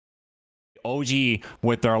OG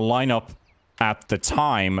with their lineup at the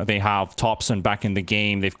time. They have Topson back in the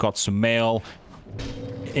game. They've got Sumail.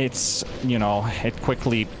 It's, you know, it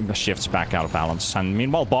quickly shifts back out of balance. And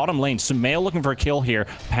meanwhile, bottom lane, Sumail looking for a kill here.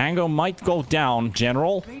 Pango might go down.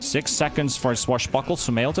 General, 6 seconds for a swashbuckle.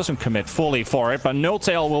 Sumail doesn't commit fully for it, but No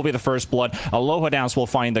Tail will be the first blood. Aloha Dance will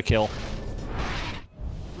find the kill.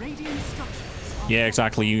 Yeah,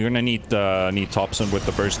 exactly. You're gonna need Topson with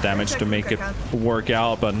the burst damage to make it work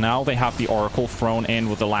out. But now they have the Oracle thrown in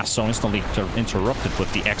with the last zone instantly interrupted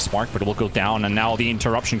with the X mark, but it will go down. And now the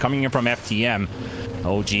interruption coming in from FTM.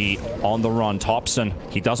 OG on the run. Topson,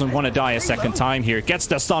 he doesn't want to die a second time here. Gets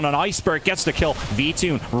the stun on Iceberg, gets the kill.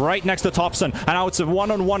 V-Tune right next to Topson. And now it's a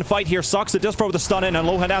one-on-one fight here. Sucks it, just throw the stun in, and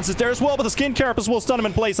Aloha Dance is there as well, but the Skin Carapace will stun him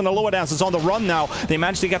in place, and Aloha Dance is on the run now. They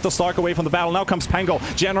managed to get the Stark away from the battle. Now comes Pango.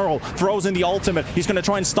 General throws in the ultimate. He's going to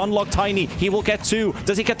try and stun lock Tiny. He will get 2.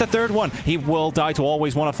 Does he get the 3rd one? He will die to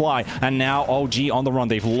Always Wanna Fly. And now OG on the run.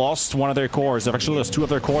 They've lost one of their cores. They've actually lost 2 of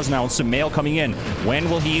their cores now. And Sumail coming in. When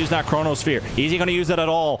will he use that Chronosphere? Is he going to use it at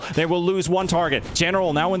all? They will lose 1 target.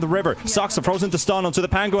 General now in the river. Sucks a frozen to stun onto the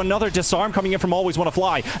Pango. Another disarm coming in from Always Wanna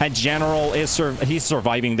Fly. And General is he's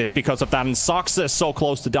surviving this because of that. And Soxa is so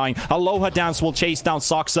close to dying. Aloha Dance will chase down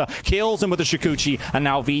Soxa. Kills him with the Shikuchi. And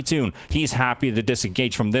now V-Tune. He's happy to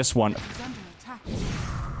disengage from this one.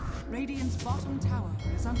 Radiant's bottom tower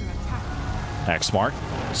is under attack. X-Mark.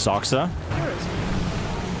 Soxa.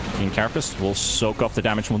 King Carapace will soak up the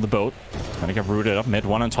damage from the boat. Gonna get rooted up. Mid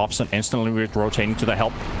 1 and Topson instantly rotating to the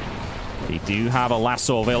help. They do have a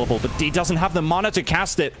lasso available, but he doesn't have the mana to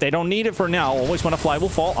cast it. They don't need it for now. Always Wanna Fly will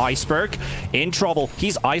fall. Iceberg in trouble.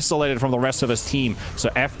 He's isolated from the rest of his team. So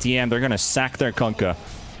FTM, they're gonna sack their Kunkka.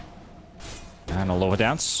 And Aloha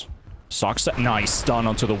Dance. Soxa, nice stun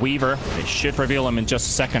onto the Weaver. They should reveal him in just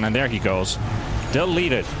a second, and there he goes.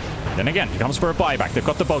 Deleted. Then again, he comes for a buyback. They've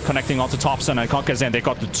got the boat connecting onto Topson and Kunkka's in. They've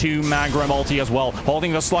got the 2 Magram ulti as well.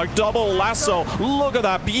 Holding the Slark double lasso. Look at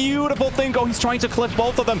that beautiful thing. Oh, he's trying to clip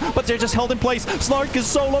both of them, but they're just held in place. Slark is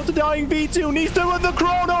solo to dying. V2 needs doing the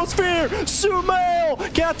Chronosphere.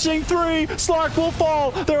 Sumail catching 3. Slark will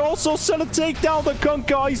fall. They're also going to take down the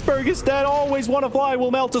Kunkka. Iceberg is dead. Always Wanna Fly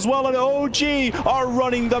will melt as well, and OG are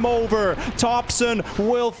running them over. Topson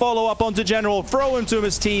will follow up onto General, throw him to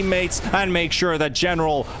his teammates, and make sure that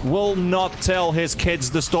General will not tell his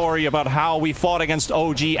kids the story about how we fought against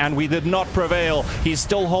OG and we did not prevail. He's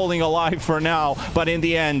still holding alive for now, but in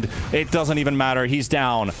the end, it doesn't even matter. He's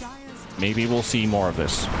down. Maybe we'll see more of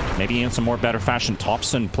this. Maybe in some more better fashion.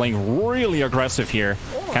 Topson playing really aggressive here.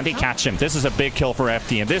 Can they catch him? This is a big kill for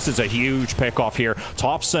FD, and this is a huge pickoff here.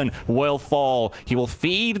 Topson will fall. He will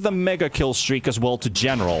feed the mega kill streak as well to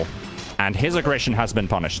General, and his aggression has been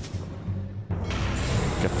punished.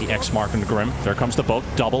 Get the X mark on the Grim. There comes the boat.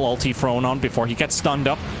 Double ulti thrown on before he gets stunned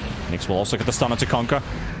up. Nyx will also get the stun onto Kunkka.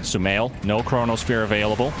 Sumail, no Chronosphere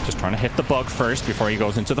available. Just trying to hit the bug first before he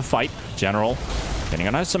goes into the fight. General getting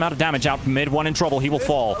a nice amount of damage out. Mid 1 in trouble. He will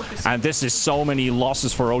fall. And this is so many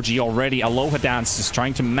losses for OG already. Aloha Dance is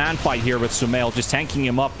trying to man fight here with Sumail, just tanking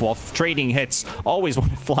him up while trading hits. Always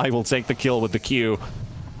Wanna Fly will take the kill with the Q.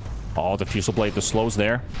 Oh, the Fusel Blade, the slows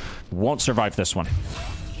there. Won't survive this one.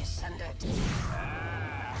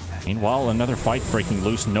 Meanwhile, another fight breaking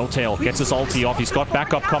loose. No Tail gets his ulti off. He's got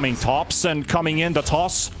backup coming. Topson coming in. The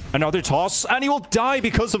toss. Another toss. And he will die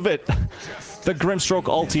because of it. The Grimstroke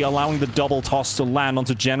ulti allowing the double toss to land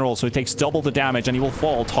onto General. So he takes double the damage and he will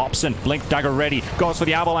fall. Topson, Blink Dagger ready. Goes for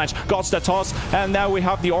the avalanche. Got the toss. And now we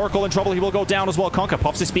have the Oracle in trouble. He will go down as well. Kunkka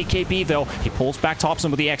pops his BKB though. He pulls back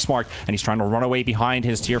Topson with the X mark. And he's trying to run away behind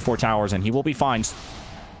his tier 4 towers. And he will be fine.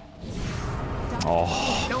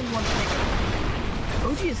 Oh.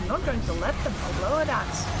 OG is not going to let them. Aloha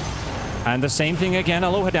Dance. And the same thing again.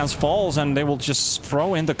 Aloha Dance falls and they will just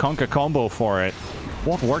throw in the Kunkka combo for it.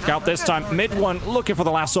 Won't work out this time. Mid 1 looking for the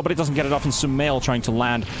lasso, but he doesn't get it off. And Sumail trying to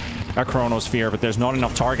land a Chronosphere, but there's not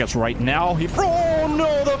enough targets right now. Oh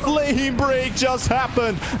no, the flame break just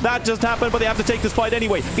happened. That just happened, but they have to take this fight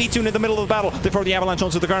anyway. V-Tune in the middle of the battle. They throw the avalanche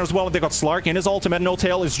onto the ground as well. They got Slark in his ultimate. No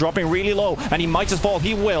Tail is dropping really low, and he might just fall.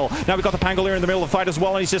 He will. Now we got the Pangolier in the middle of the fight as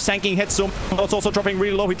well, and he's just tanking hits. So it's also dropping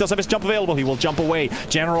really low. He does have his jump available. He will jump away.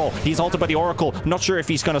 General, he's ulted by the Oracle. Not sure if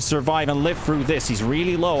he's going to survive and live through this. He's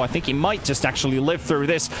really low. I think he might just actually live through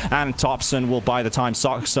this, and Topson will buy the time.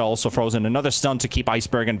 Soxa also throws in another stun to keep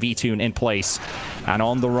Iceberg and V-Tune in place. And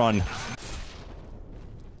on the run,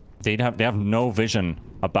 they have no vision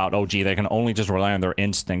about OG. They can only just rely on their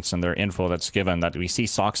instincts and their info that's given. That we see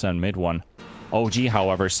Soxa in mid 1. OG,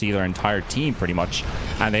 however, see their entire team pretty much,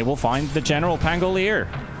 and they will find the General Pangolier.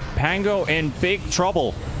 Pango in big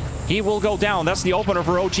trouble. He will go down. That's the opener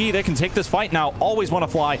for OG. They can take this fight now. Always want to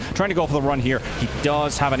fly. Trying to go for the run here. He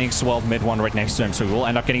does have an X12 mid one right next to him, so he will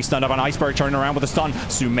end up getting stunned up on Iceberg. Turning around with a stun.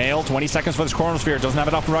 Sumail, 20 seconds for this Chronosphere. Doesn't have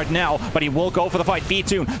enough right now, but he will go for the fight.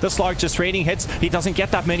 VTune, the Slug just trading hits. He doesn't get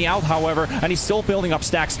that many out, however, and he's still building up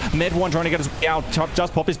stacks. Mid one trying to get his way out.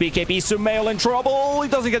 Just pop his BKB. Sumail in trouble. He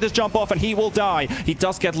doesn't get his jump off, and he will die. He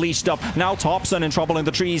does get leashed up. Now Topson in trouble in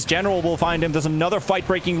the trees. General will find him. There's another fight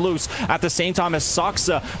breaking loose at the same time as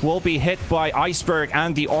Saksa will be hit by Iceberg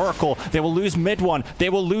and the Oracle. They will lose mid one.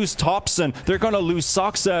 They will lose Topson. They're going to lose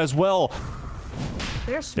Saksa as well.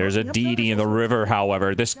 There's a DD in the river,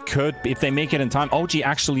 however. This could, if they make it in time. OG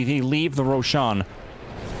actually, they leave the Roshan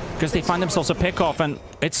because they find themselves a pickoff, and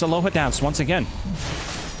it's Aloha Dance once again.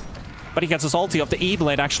 But he gets his ulti up. The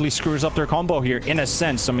E-Blade actually screws up their combo here, in a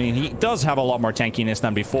sense. I mean, he does have a lot more tankiness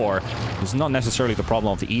than before. It's not necessarily the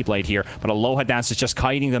problem of the E-Blade here, but Aloha Dance is just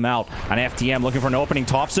kiting them out. And FTM looking for an opening.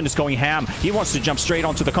 Topson is going ham. He wants to jump straight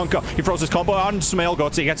onto the Kunkka. He throws his combo out, and Sumail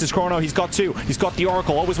goes. He gets his Chrono. He's got two. He's got the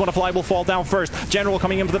Oracle. Always want to fly will fall down first. General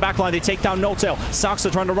coming into the backline. They take down No-Tail.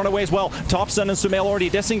 Saksa trying to run away as well. Topson and Sumail already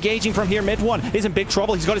disengaging from here. Mid one is in big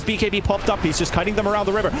trouble. He's got his BKB popped up. He's just kiting them around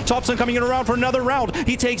the river. Topson coming in around for another round.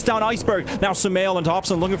 He takes down Iceberg. Now Sumail and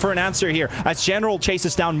Topson looking for an answer here as General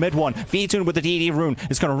chases down mid one. VTune with the DD rune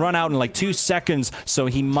is going to run out in like 2 seconds, so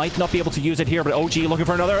he might not be able to use it here, but OG looking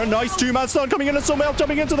for another. A nice 2-man stun coming in, and Sumail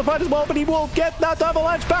jumping into the fight as well, but he will get that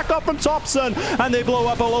avalanche back up from Topson, and they blow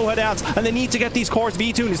up Aloha Dance, and they need to get these cores.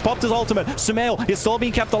 VTune, he's popped his ultimate. Sumail is still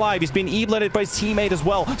being kept alive. He's been E-bladed by his teammate as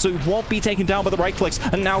well, so he won't be taken down by the right clicks,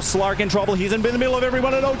 and now Slark in trouble. He's in the middle of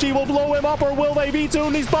everyone, and OG will blow him up, or will they?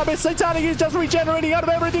 VTune, he's Bob is satanic. He's just regenerating out of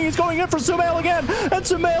everything. He's going in for Sumail again, and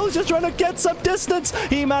Sumail is just trying to get some distance.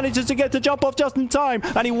 He manages to get the jump off just in time,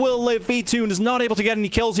 and he will live. VTune is not able to get any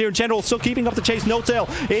kills here. General still keeping up the chase. No-Tail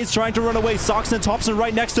is trying to run away. Sox and Topson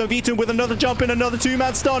right next to him. VTune with another jump in, another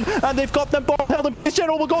 2-man stun, and they've got them both held. His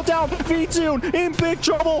General will go down. VTune in big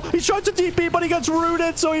trouble. He's trying to TP, but he gets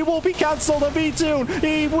rooted, so he will be cancelled. And VTune,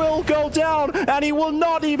 he will go down, and he will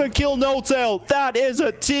not even kill No-Tail. That is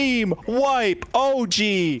a team wipe.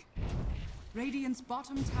 OG. Radiant's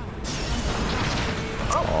bottom tower.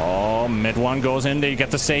 Oh, mid one goes in. They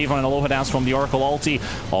get the save on an Aloha Dance from the Oracle ulti.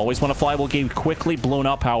 Always want to fly will get quickly blown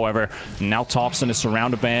up, however. Now Topson is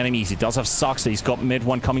surrounded by enemies. He does have Saksa. He's got mid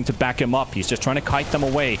one coming to back him up. He's just trying to kite them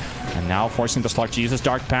away. And now forcing the Slark to use his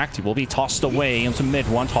Dark Pact. He will be tossed away into mid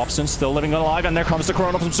one. Topson still living alive. And there comes the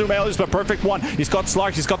Chrono from Sumail. He's the perfect one. He's got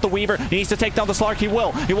Slark. He's got the Weaver. He needs to take down the Slark. He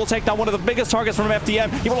will. He will take down one of the biggest targets from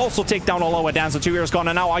FDM. He will also take down Aloha Dance. The 2 years gone.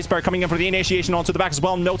 And now Iceberg coming in for the initiation onto the back as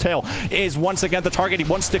well. No-Tail is once again the target. He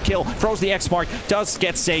wants to kill. Throws the X-Mark. Does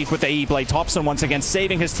get saved with the E-Blade. Topson once again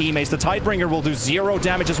saving his teammates. The Tidebringer will do 0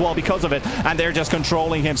 damage as well because of it. And they're just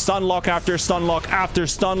controlling him. Stunlock after stunlock after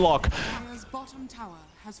stunlock. Bottom tower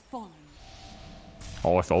has fallen.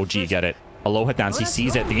 Oh, if OG get it. Aloha Dance, he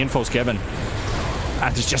sees it. The info's given.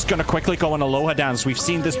 And it's just going to quickly go on Aloha Dance. We've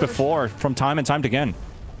seen this before from time and time again.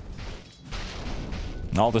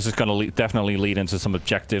 No, this is going to definitely lead into some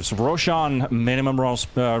objectives. Roshan, minimum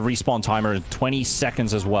respawn timer, 20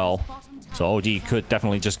 seconds as well. So OG could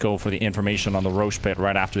definitely just go for the information on the Roche pit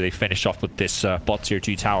right after they finish off with this bot tier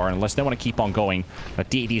 2 tower. Unless they want to keep on going. But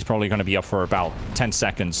DD is probably going to be up for about 10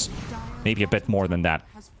 seconds. Maybe a bit more than that.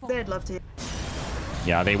 They'd love to.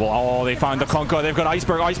 Yeah, they will. Oh, they found the Kunkka. They've got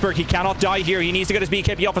Iceberg. Iceberg, he cannot die here. He needs to get his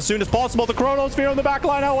BKB up as soon as possible. The Chronosphere on the back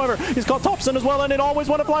line, however. He's got Topson as well, and it always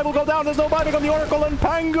want to fly will go down. There's no biting on the Oracle, and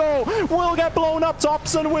Pango will get blown up.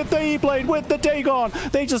 Topson with the E-Blade, with the Dagon.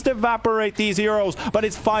 They just evaporate these heroes, but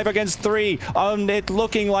it's 5 against 3. It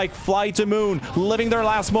looking like FlyToMoon living their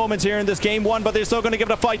last moments here in this game 1, but they're still going to give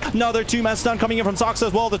it a fight. Another 2-man stun coming in from Sox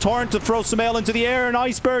as well. The Torrent to throw Sumail into the air, and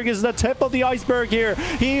Iceberg is the tip of the iceberg here.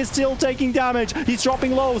 He is still taking damage. He's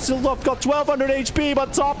dropping low. Still got 1200 HP,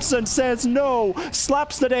 but Topson says no.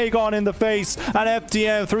 Slaps the Dagon in the face, and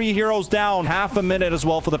FTM 3 heroes down. Half a minute as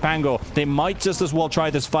well for the Pango. They might just as well try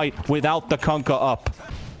this fight without the Kunkka up.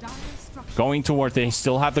 Going toward, they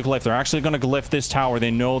still have the glyph. They're actually going to glyph this tower.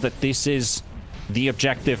 They know that this is the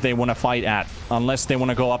objective they want to fight at, unless they want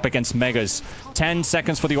to go up against Megas. 10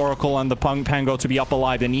 seconds for the Oracle and the Pango to be up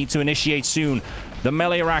alive. They need to initiate soon. The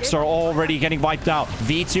melee racks are already getting wiped out.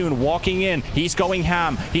 VTune walking in. He's going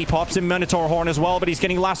ham. He pops in Minotaur Horn as well, but he's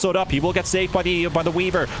getting lassoed up. He will get saved by the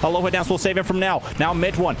Weaver. Aloha Dance will save him from now. Now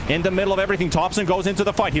mid one. In the middle of everything. Topson goes into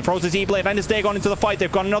the fight. He throws his E-Blade and his Dagon into the fight.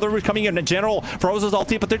 They've got another route coming in. The General throws his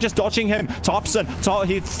ulti, but they're just dodging him. Topson,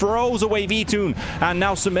 he throws away VTune. And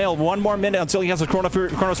now Sumail. 1 more minute until he has a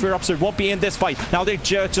Chronosphere up, so it won't be in this fight. Now they're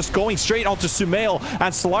just going straight onto Sumail.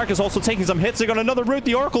 And Slark is also taking some hits. They got another route.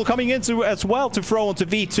 The Oracle coming into as well to throw onto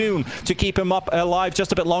V-Tune to keep him up alive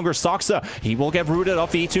just a bit longer. Soxa, he will get rooted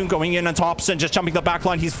off. V-Tune going in, and Topson just jumping the back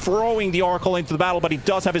line. He's throwing the Oracle into the battle, but he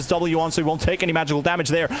does have his W on, so he won't take any magical damage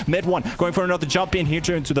there. Mid one going for another jump in here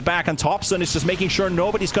into the back, and Topson is just making sure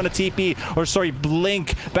nobody's going to TP, or sorry,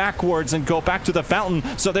 blink backwards and go back to the fountain.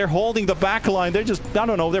 So they're holding the back line. They're just, I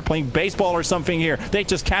don't know, they're playing baseball or something here. They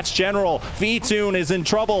just catch General. V-Tune is in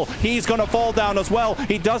trouble. He's going to fall down as well.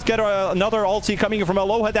 He does get another ulti coming from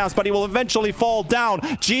Aloha dance, but he will eventually fall down.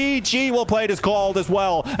 GG will play this called as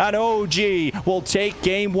well, and OG will take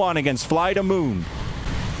game one against FlyToMoon.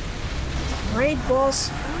 Great boss.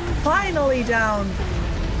 Finally down.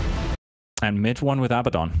 And mid one with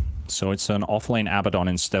Abaddon. So it's an offlane Abaddon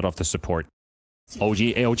instead of the support.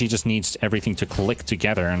 OG just needs everything to click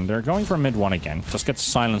together, and they're going for mid one again. Just get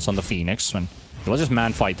silence on the Phoenix, and we'll just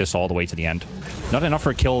man fight this all the way to the end. Not enough for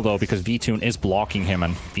a kill though, because V-Tune is blocking him,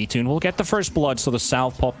 and V-Tune will get the first blood, so the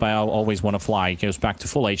South pop by always want to fly. He goes back to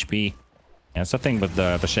full HP. Yeah, it's the thing with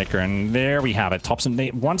the Shaker, and there we have it.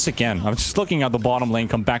 Topson, once again, I'm just looking at the bottom lane,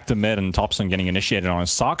 come back to mid, and Topson getting initiated on his.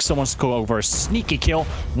 Soxa wants to go over a sneaky kill.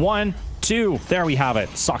 1, 2, there we have it.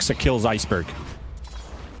 Soxa kills Iceberg.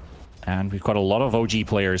 And we've got a lot of OG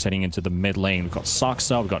players heading into the mid lane. We've got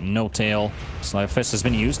Soxa, we've got No Tail. Slide Fist has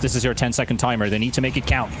been used. This is your 10-second timer. They need to make it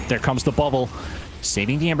count. There comes the bubble.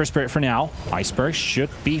 Saving the Ember Spirit for now. Iceberg should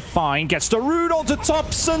be fine. Gets the root onto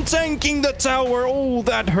Topson, tanking the tower. Oh,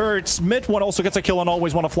 that hurts. Mid one also gets a kill and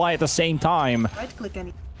always want to fly at the same time. Right click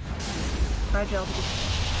any.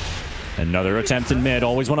 Another attempt in mid.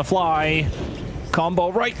 Always want to fly.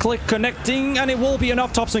 Combo right click connecting, and it will be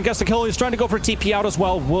enough. Topson gets the kill. He's trying to go for TP out as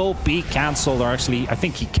well. Will be cancelled. Or actually, I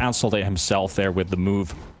think he cancelled it himself there with the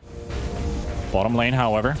move. Bottom lane,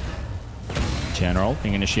 however. General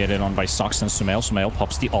being initiated on by Sox and Sumail. Sumail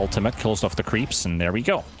pops the ultimate, kills off the creeps, and there we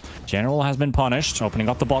go. General has been punished, opening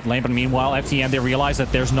up the bot lane, but meanwhile, FTM, they realize that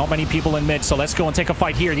there's not many people in mid, so let's go and take a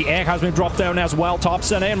fight here. The egg has been dropped down as well.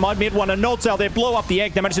 Topson and mid one, and No Tail, they blow up the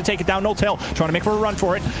egg. They manage to take it down. No Tail trying to make for a run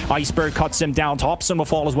for it. Iceberg cuts him down. Topson will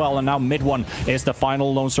fall as well, and now mid one is the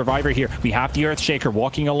final lone survivor here. We have the Earthshaker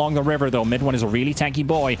walking along the river, though. Mid one is a really tanky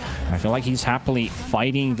boy. I feel like he's happily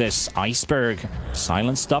fighting this Iceberg.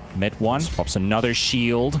 Silenced up. Mid one pops another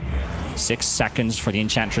shield. 6 seconds for the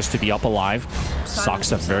Enchantress to be up alive.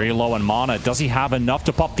 Soxa very low on mana. Does he have enough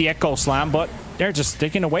to pop the Echo Slam? But they're just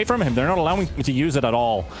sticking away from him. They're not allowing him to use it at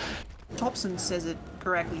all. Topson says it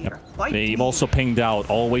correctly here. Yep. They've also pinged out.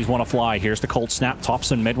 Always want to fly. Here's the cold snap.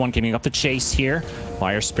 Topson mid one giving up the chase here.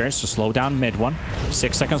 Fire Spirits to slow down mid one.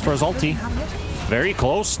 6 seconds for his ulti. Very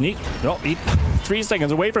close. Sneak. No, 3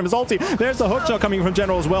 seconds away from his ulti. There's the hookshot coming from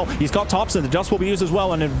General as well. He's got Topson. The dust will be used as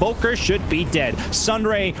well, and Invoker should be dead.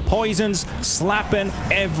 Sunray, poisons, slapping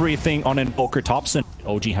everything on Invoker. Topson.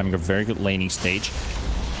 OG having a very good laning stage.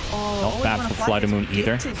 Not bad for FlyToMoon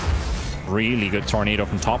either. Really good tornado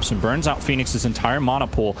from Topson. Burns out Phoenix's entire mana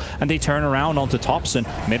pool, and they turn around onto Topson.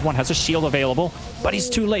 Mid one has a shield available, but he's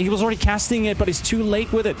too late. He was already casting it, but he's too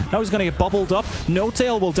late with it. Now he's going to get bubbled up. No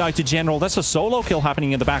Tail will die to General. That's a solo kill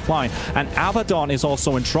happening in the back line, and Abaddon is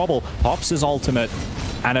also in trouble. Pops his ultimate,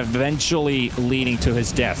 and eventually leading to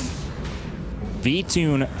his death.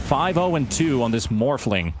 V-Tune 5-0-2 on this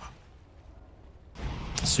Morphling.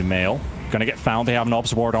 Sumail gonna get found. They have an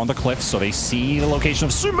obs ward on the cliff, so they see the location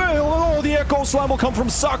of Sumail. Oh, the Echo Slam will come from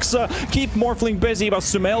Soxa. Keep Morphling busy, but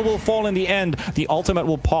Sumail will fall in the end. The ultimate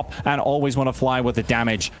will pop, and always want to fly with the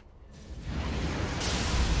damage.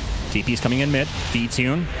 TP's coming in mid.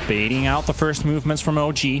 V-Tune baiting out the first movements from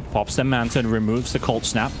OG. Pops the Manta and removes the Cold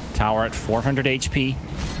Snap. Tower at 400 HP.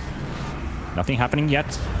 Nothing happening yet.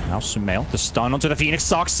 Now Sumail, the stun onto the Phoenix.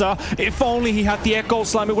 Soxa, if only he had the Echo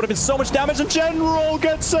Slam, it would have been so much damage. And General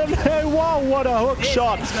gets an hey, wow, what a hook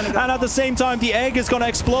shot. And at the same time, the egg is going to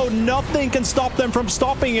explode. Nothing can stop them from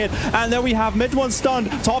stopping it. And then we have mid one stunned,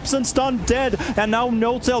 Topson stunned, dead. And now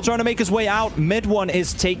No Tail trying to make his way out. Mid one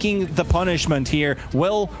is taking the punishment here.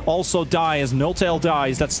 Will also die as No Tail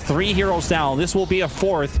dies. That's 3 heroes down. This will be a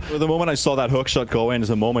 4th. The moment I saw that hook shot go in is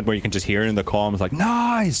a moment where you can just hear it in the comms like,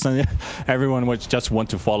 nice. And everyone would just want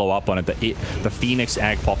to follow up on it. The Phoenix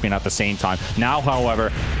egg popping at the same time. Now,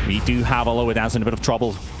 however, we do have Aloha Dance in a bit of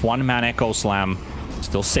trouble. 1-man Echo Slam.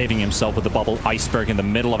 Still saving himself with the bubble. Iceberg in the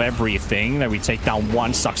middle of everything. Then we take down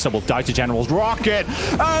one. Soxa will die to General's rocket.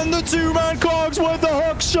 And the 2-man cogs with the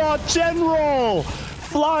hook shot. General!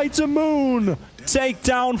 FlyToMoon! Take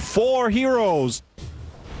down 4 heroes.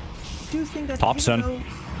 Topson.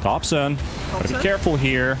 Gotta be careful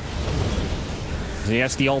here. He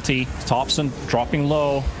has the ulti. Topson dropping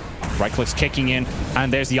low. Right click's kicking in,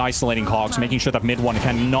 and there's the isolating cogs, making sure that mid one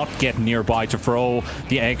cannot get nearby to throw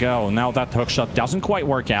the egg. Oh, now that hook shot doesn't quite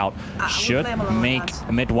work out. Should make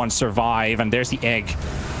mid one survive, and there's the egg.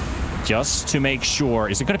 Just to make sure.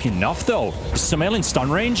 Is it going to be enough, though? Is Sumail in stun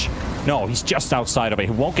range? No, he's just outside of it.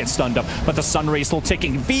 He won't get stunned up, but the sun ray still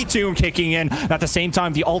ticking. V2 kicking in. At the same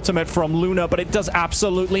time, the ultimate from Luna, but it does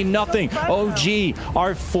absolutely nothing. OG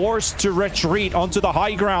are forced to retreat onto the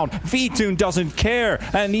high ground. V2 doesn't care,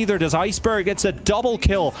 and neither does Iceberg. It's a double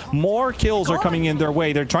kill. More kills are coming in their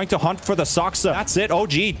way. They're trying to hunt for the Soxa. That's it. OG,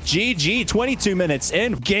 GG, 22 minutes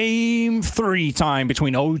in. Game 3 time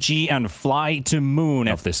between OG and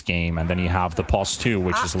FlyToMoon of this game. And then you have the pos 2,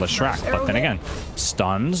 which is Leshrac. But then again,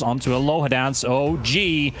 stuns onto a Lohadance.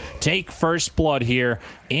 OG take first blood here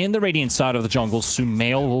in the Radiant side of the jungle.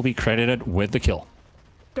 Sumail will be credited with the kill.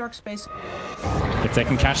 Dark space. If they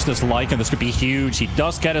can catch this Lycan, this could be huge. He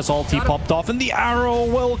does get his ulti popped off, and the arrow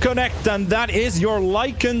will connect. And that is your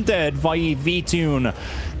Lycan dead via V-Tune.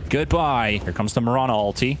 Goodbye. Here comes the Mirana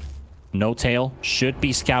ulti. No tail should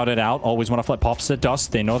be scouted out. Always want to flip pops the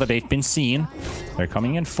dust. They know that they've been seen. They're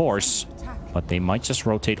coming in force, but they might just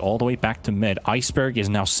rotate all the way back to mid. Iceberg is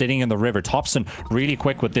now sitting in the river. Topson really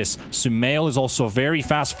quick with this. Sumail is also very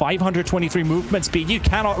fast. 523 movement speed. You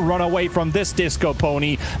cannot run away from this disco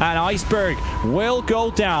pony. And Iceberg will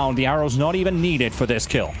go down. The arrow's not even needed for this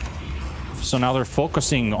kill. So now they're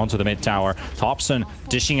focusing onto the mid tower. Topson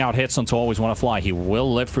dishing out hits onto Always Want to Fly. He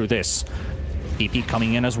will live through this. TP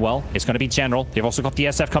coming in as well. It's going to be General. They've also got the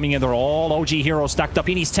SF coming in. They're all OG heroes stacked up.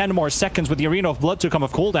 He needs 10 more seconds with the Arena of Blood to come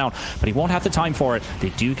off cooldown, but he won't have the time for it. They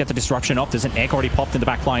do get the disruption up. There's an egg already popped in the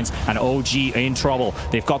back lines, and OG in trouble.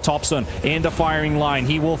 They've got Topson in the firing line.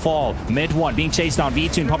 He will fall. Mid one being chased down.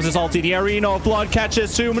 V-Tune pops his ulti. The Arena of Blood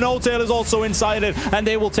catches two. No Tail is also inside it, and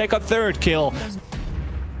they will take a third kill.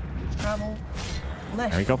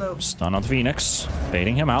 There we go. Stun on Phoenix.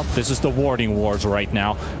 Baiting him out. This is the warding wars right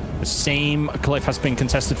now. The same cliff has been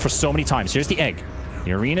contested for so many times. Here's the egg.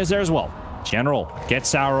 The Arena's there as well. General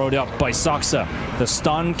gets arrowed up by Soxa. The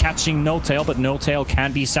stun catching No Tail, but No Tail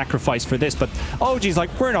can be sacrificed for this. But OG's like,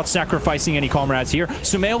 we're not sacrificing any comrades here.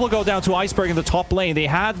 Sumail will go down to Iceberg in the top lane. They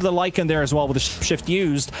had the Lycan there as well with the shift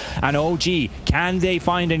used. And OG, can they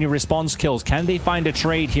find any response kills? Can they find a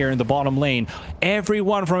trade here in the bottom lane?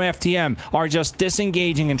 Everyone from FTM are just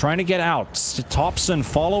disengaging and trying to get out. Topson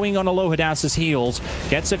following on Alohadance's heels.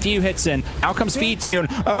 Gets a few hits in. Out comes V-Tune.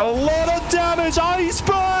 A lot of damage.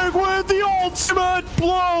 Iceberg with the ultimate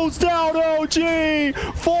blows down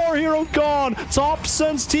OG. 4 heroes gone.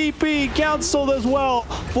 Topson's TP cancelled as well.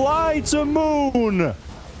 FlyToMoon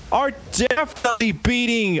are definitely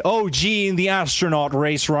beating OG in the astronaut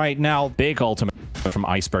race right now. Big ultimate from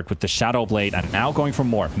Iceberg with the Shadow Blade, and now going for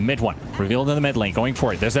more. Mid one revealed in the mid lane, going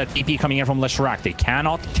for it. There's that TP coming in from Leshrac. They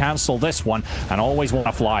cannot cancel this one, and Always Want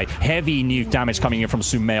to Fly. Heavy nuke damage coming in from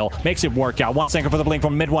Sumail. Makes it work out. 1 second for the blink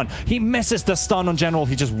from mid one. He misses the stun on General.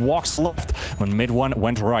 He just walks left when mid one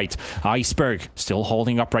went right. Iceberg still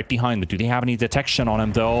holding up right behind. Do they have any detection on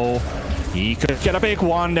him though? He could get a big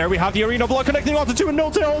one. There we have the Arena Blood connecting onto two, and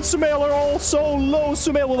No Tail and Sumail are all so low.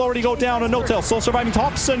 Sumail will already go down, and No Tail still surviving.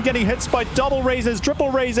 Topson getting hits by double raises, triple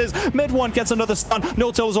raises. Mid one gets another stun.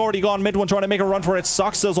 No Tail is already gone. Mid one trying to make a run for it.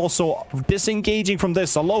 Soxa's also disengaging from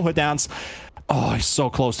this Aloha dance. Oh, he's so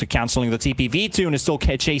close to cancelling the TP. V-Tune is still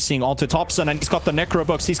chasing onto Topson, and he's got the Necro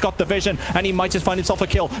books. He's got the vision, and he might just find himself a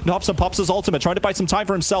kill. Topson pops his ultimate, trying to buy some time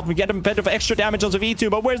for himself and get him a bit of extra damage onto V-Tune.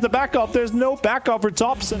 But where's the backup? There's no backup for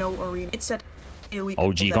Topson. No Arena. It said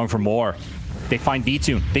OG going for more. They find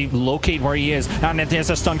V-Tune. They locate where he is. And then there's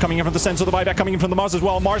a stun coming in from the Sense, so the buyback coming in from the Mars as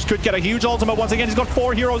well. Mars could get a huge ultimate once again. He's got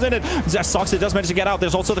 4 heroes in it. Soxa does manage to get out.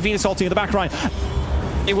 There's also the Phoenix ulti in the background.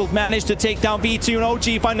 They will manage to take down V2 and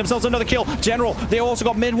OG, find themselves another kill. General, they also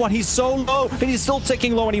got mid one. He's so low, and he's still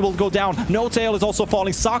ticking low, and he will go down. No Tail is also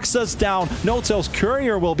falling. Soxa's down. No Tail's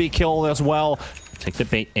courier will be killed as well. Take the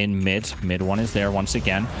bait in mid. Mid one is there once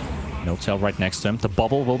again. No Tail right next to him. The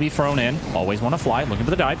bubble will be thrown in. Always Want to Fly. Looking for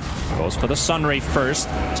the dive. Goes for the Sunray first.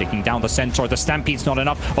 Taking down the Centaur. The Stampede's not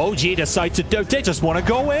enough. OG decide to do. They just want to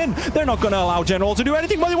go in. They're not going to allow General to do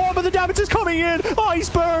anything but they want, but the damage is coming in.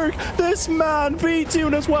 Iceberg. This man.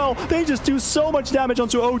 V-Tune as well. They just do so much damage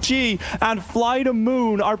onto OG. And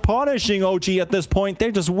FlyToMoon are punishing OG at this point. They're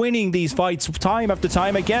just winning these fights time after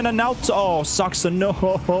time again. And now, oh, Soxa,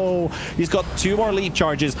 no. He's got 2 more lead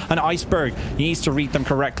charges. And Iceberg needs to read them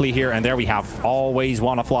correctly here. And there we have Always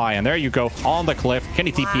Want to Fly. And there you go on the cliff. Can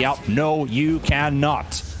he TP out? No, you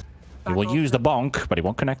cannot. He will use the bonk, but he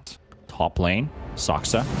won't connect. Top lane.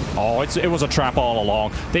 Soxa. Oh, it was a trap all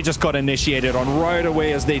along. They just got initiated on right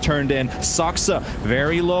away as they turned in. Soxa,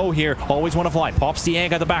 very low here. Always want to fly. Pops the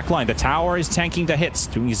egg at the back line. The tower is tanking the hits,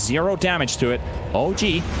 doing 0 damage to it.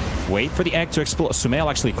 OG, wait for the egg to explode. Sumail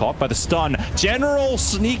actually caught by the stun. General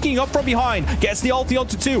sneaking up from behind. Gets the ulti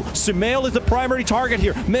onto 2. Sumail is the primary target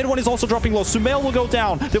here. Mid one is also dropping low. Sumail will go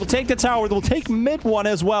down. They will take the tower. They will take mid one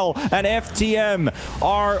as well. And FTM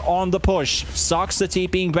are on the push. Soxa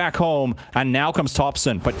TPing back home. And now comes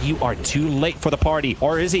Topson, but you are too late for the party.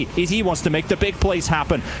 Or is he? He wants to make the big plays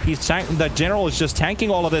happen. The general is just tanking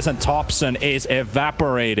all of this, and Topson is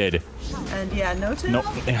evaporated. And yeah, no.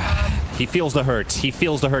 He feels the hurt. He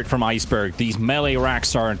feels the hurt from Iceberg. These melee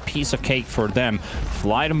racks are a piece of cake for them.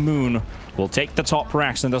 FlyToMoon will take the top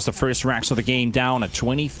racks, and that's the first racks of the game down at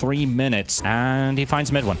 23 minutes. And he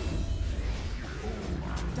finds mid one.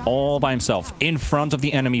 All by himself in front of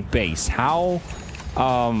the enemy base. How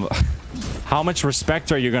much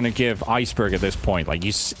respect are you going to give Iceberg at this point? Like,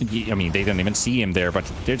 I mean, they didn't even see him there, but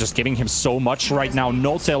they're just giving him so much right now.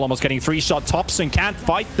 NoTail almost getting 3-shot. Topson can't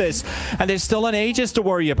fight this, and there's still an Aegis to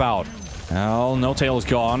worry about. Well, NoTail is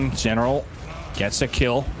gone. General gets a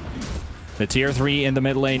kill. The tier 3 in the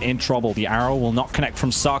mid lane in trouble. The arrow will not connect from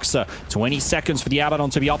Soxa. 20 seconds for the Abaddon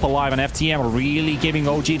to be up alive, and FTM really giving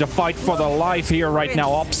OG to fight for the life here right now.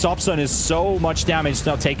 Topson is so much damage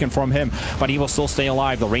now taken from him, but he will still stay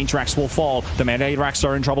alive. The range racks will fall. The melee racks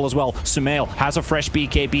are in trouble as well. Sumail has a fresh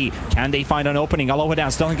BKB. Can they find an opening? Aloha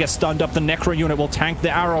Dance doesn't get stunned up. The Necro unit will tank the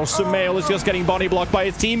arrow. Sumail is just getting body blocked by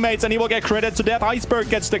his teammates, and he will get critted to death. Iceberg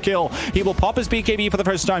gets the kill. He will pop his BKB for the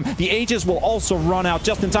first time. The Aegis will also run out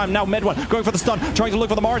just in time. Now mid one going for the stun, trying to look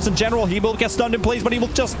for the Mars in general. He will get stunned in place, but he will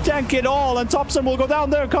just tank it all, and Topson will go down.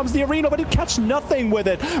 There comes the arena, but he catch nothing with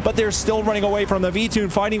it. But they're still running away from the V-Tune,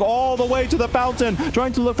 fighting all the way to the fountain,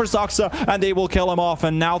 trying to look for Soxa, and they will kill him off.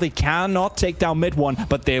 And now they cannot take down mid one,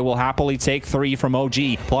 but they will happily take 3 from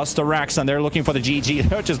OG, plus the Rex, and they're looking for the GG.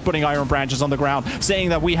 They're just putting iron branches on the ground, saying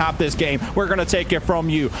that we have this game. We're going to take it from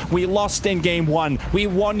you. We lost in game 1. We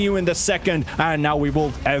won you in the second, and now we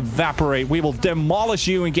will evaporate. We will demolish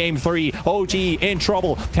you in game 3. OG in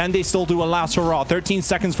trouble. Can they still do a last hurrah? 13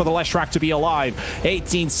 seconds for the Leshrac to be alive.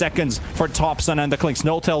 18 seconds for Topson and the Clinks.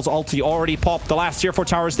 NoTail's ulti already popped. The last tier 4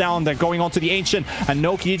 towers down. They're going on to the Ancient, and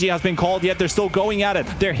no Kiji has been called yet. They're still going at it.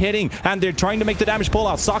 They're hitting, and they're trying to make the damage pull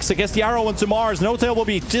out. Soxa gets the arrow into Mars. NoTail will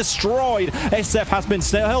be destroyed. SF has been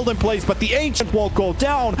held in place, but the Ancient won't go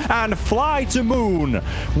down, and FlyToMoon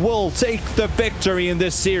will take the victory in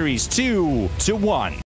this series 2-1.